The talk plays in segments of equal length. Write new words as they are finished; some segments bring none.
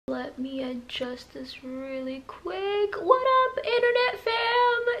Let me adjust this really quick. What up, internet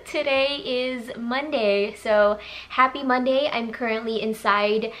fam? Today is Monday, so happy Monday. I'm currently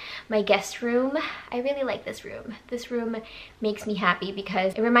inside my guest room. I really like this room. This room makes me happy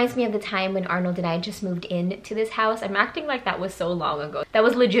because it reminds me of the time when Arnold and I just moved into this house. I'm acting like that was so long ago. That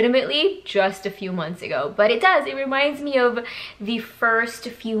was legitimately just a few months ago, but it reminds me of the first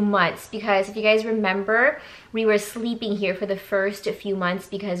few months because if you guys remember, we were sleeping here for the first few months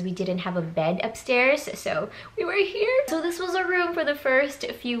because we didn't have a bed upstairs, so we were here. So this was a room for the first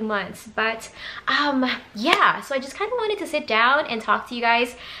few months, but yeah, so I just kind of wanted to sit down and talk to you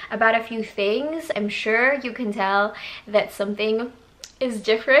guys about a few things. I'm sure you can tell that something is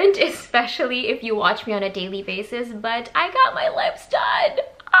different, especially if you watch me on a daily basis, but I got my lips done.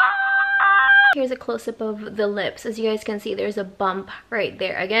 Here's a close-up of the lips. As you guys can see, there's a bump right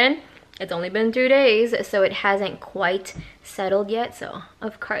there. Again, it's only been 2 days, so it hasn't quite settled yet, so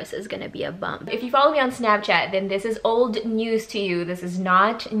of course it's gonna be a bump. If you follow me on Snapchat, then this is old news to you. This is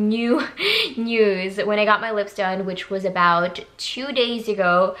not new news. When I got my lips done, which was about 2 days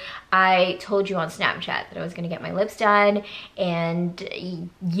ago, I told you on Snapchat that I was gonna get my lips done, and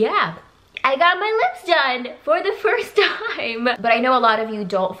yeah, I got my lips done for the first time. But I know a lot of you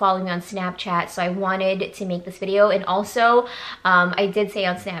don't follow me on Snapchat, so I wanted to make this video. And also, I did say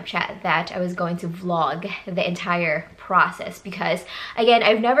on Snapchat that I was going to vlog the entire process because, again,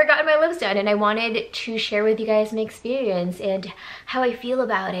 I've never gotten my lips done and I wanted to share with you guys my experience and how I feel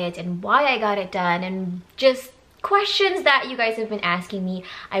about it and why I got it done and just questions that you guys have been asking me.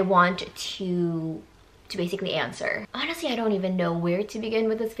 I want to basically answer. Honestly, I don't even know where to begin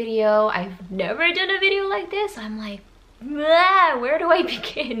with this video. I've never done a video like this. I'm like, where do I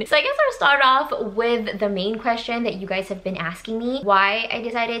begin? So I guess I'll start off with the main question that you guys have been asking me. Why I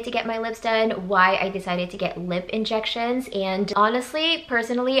decided to get my lips done, why I decided to get lip injections. And honestly,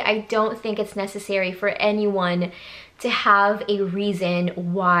 personally, I don't think it's necessary for anyone to have a reason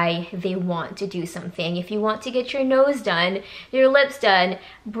why they want to do something. If you want to get your nose done, your lips done,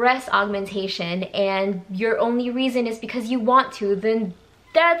 breast augmentation, and your only reason is because you want to, then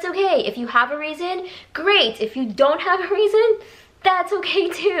that's okay. If you have a reason, great. If you don't have a reason, that's okay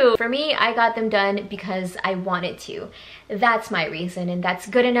too. For me, I got them done because I wanted to. That's my reason and that's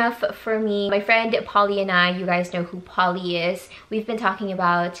good enough for me. My friend Polly and I, you guys know who Polly is, we've been talking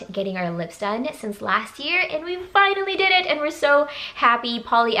about getting our lips done since last year and we finally did it and we're so happy.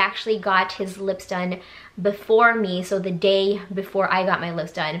 Polly actually got his lips done before me, so the day before I got my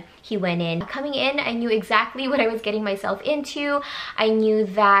lips done, he went in. Coming in, I knew exactly what I was getting myself into. I knew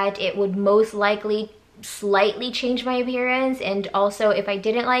that it would most likely slightly change my appearance, and also if I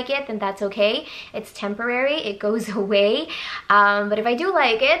didn't like it, then that's okay. It's temporary, it goes away. But if I do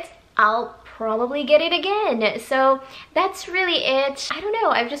like it, I'll probably get it again. So that's really it. I don't know,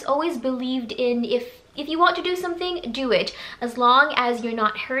 I've just always believed in if you want to do something, do it. As long as you're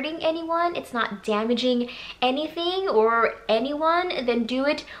not hurting anyone, it's not damaging anything or anyone, then do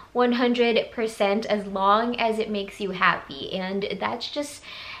it 100% as long as it makes you happy. And that's just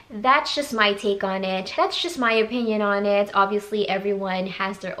my take on it. That's just my opinion on it. Obviously, everyone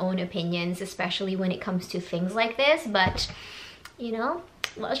has their own opinions, especially when it comes to things like this, but you know,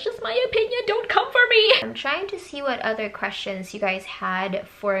 that's just my opinion. Don't come for me. I'm trying to see what other questions you guys had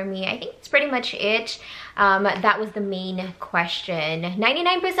for me. I think it's pretty much it. That was the main question.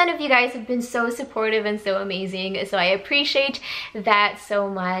 99% of you guys have been so supportive and so amazing, so I appreciate that so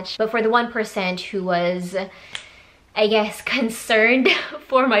much. But for the 1% who was, I guess, concerned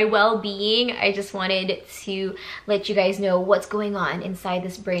for my well-being, I just wanted to let you guys know what's going on inside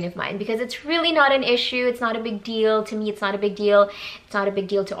this brain of mine, because it's really not an issue. It's not a big deal to me. It's not a big deal. It's not a big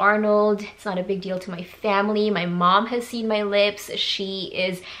deal to Arnold. It's not a big deal to my family. My mom has seen my lips. She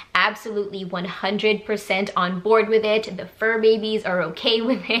is absolutely 100% on board with it. The fur babies are okay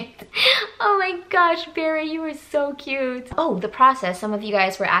with it. Oh my gosh, Barry, you were so cute. Oh, the process. Some of you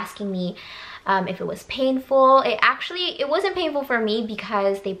guys were asking me if it was painful. It wasn't painful for me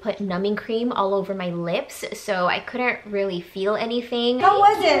because they put numbing cream all over my lips, so I couldn't really feel anything. How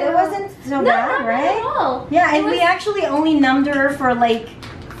was it? It wasn't so bad, right? Not at all. Yeah, and we actually only numbed her for like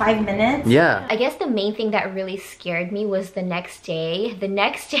 5 minutes. Yeah. I guess the main thing that really scared me was the next day. The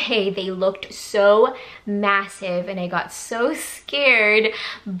next day they looked so massive and I got so scared,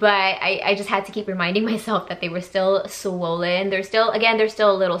 but I just had to keep reminding myself that they were still swollen. They're still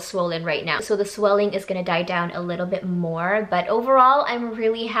a little swollen right now. So the swelling is gonna die down a little bit more, but overall I'm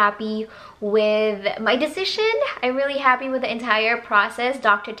really happy with my decision. I'm really happy with the entire process.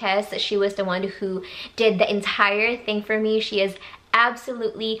 Dr. Tess, she was the one who did the entire thing for me. She is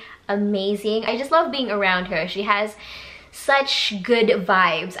absolutely amazing. I just love being around her. She has such good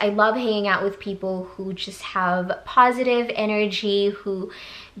vibes. I love hanging out with people who just have positive energy, who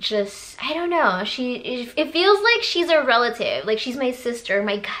just, I don't know, it feels like she's a relative, like she's my sister,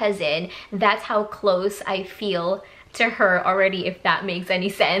 my cousin. That's how close I feel to her already, if that makes any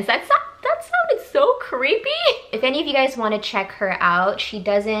sense. That sounded so creepy. If any of you guys want to check her out, she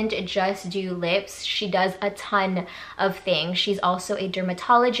doesn't just do lips, she does a ton of things. She's also a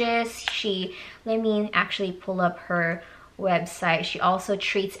dermatologist. Let me actually pull up her website. She also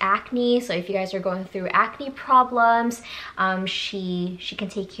treats acne, so if you guys are going through acne problems, she can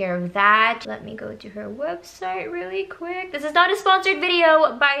take care of that. Let me go to her website really quick. This is not a sponsored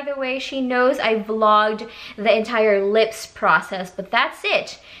video, by the way. She knows I vlogged the entire lips process, but that's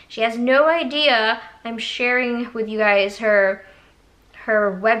it. She has no idea I'm sharing with you guys her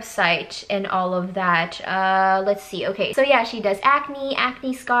website and all of that. Let's see. Okay, so yeah, she does acne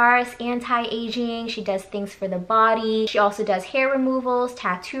scars, anti-aging. She does things for the body. She also does hair removals,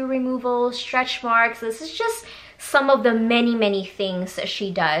 tattoo removals, stretch marks. This is just some of the many things that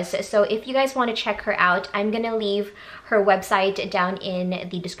she does. So if you guys want to check her out, I'm gonna leave her website down in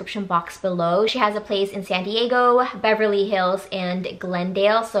the description box below. She has a place in San Diego, Beverly Hills, and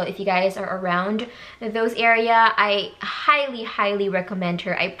Glendale. So if you guys are around those areas, I highly recommend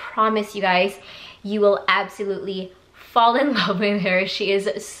her. I promise you guys, you will absolutely fall in love with her. She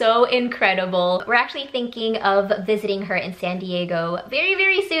is so incredible. We're actually thinking of visiting her in San Diego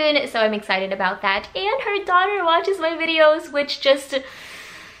very soon, so I'm excited about that. And her daughter watches my videos, which just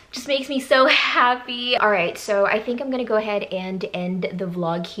makes me so happy. All right, so I think I'm gonna go ahead and end the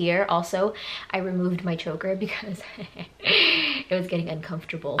vlog here. Also, I removed my choker because it was getting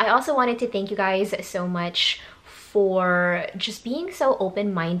uncomfortable. I also wanted to thank you guys so much for just being so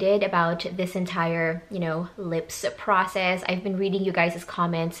open-minded about this entire, you know, lips process. I've been reading you guys'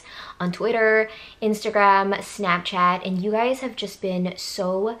 comments on Twitter, Instagram, Snapchat, and you guys have just been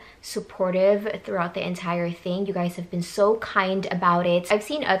so supportive throughout the entire thing. You guys have been so kind about it. I've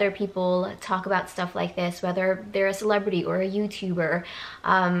seen other people talk about stuff like this, whether they're a celebrity or a YouTuber.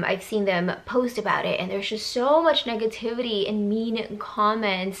 I've seen them post about it, and there's just so much negativity and mean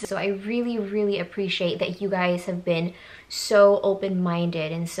comments. So I really appreciate that you guys have been so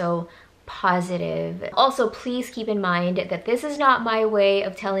open-minded and so positive. Also, please keep in mind that this is not my way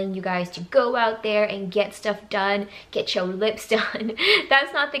of telling you guys to go out there and get stuff done, get your lips done.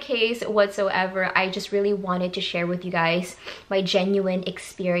 That's not the case whatsoever. I just really wanted to share with you guys my genuine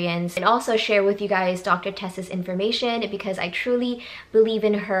experience, and also share with you guys Dr. Tess's information, because I truly believe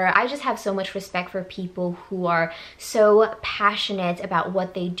in her. I just have so much respect for people who are so passionate about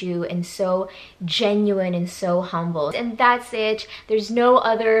what they do and so genuine and so humble. And that's it. There's no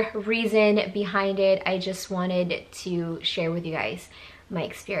other reason behind it. I just wanted to share with you guys my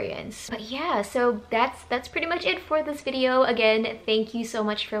experience. But yeah, so that's pretty much it for this video. Again, thank you so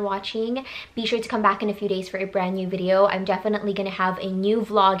much for watching. Be sure to come back in a few days for a brand new video. I'm definitely gonna have a new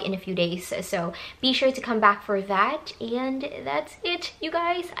vlog in a few days, so be sure to come back for that. And that's it, you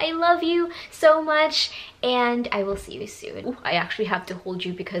guys. I love you so much, and I will see you soon. Ooh, I actually have to hold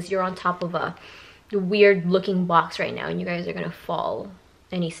you because you're on top of a weird looking box right now, and you guys are gonna fall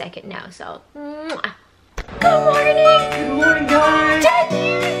any second now. So mwah. Good morning. Good morning, guys. 10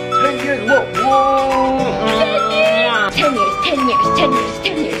 years. 10 years. Whoa. 10 years. 10 years. 10 years. 10 years.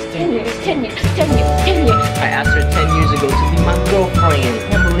 10 years. 10 years. 10 years. 10 years. 10 years. I asked her 10 years ago to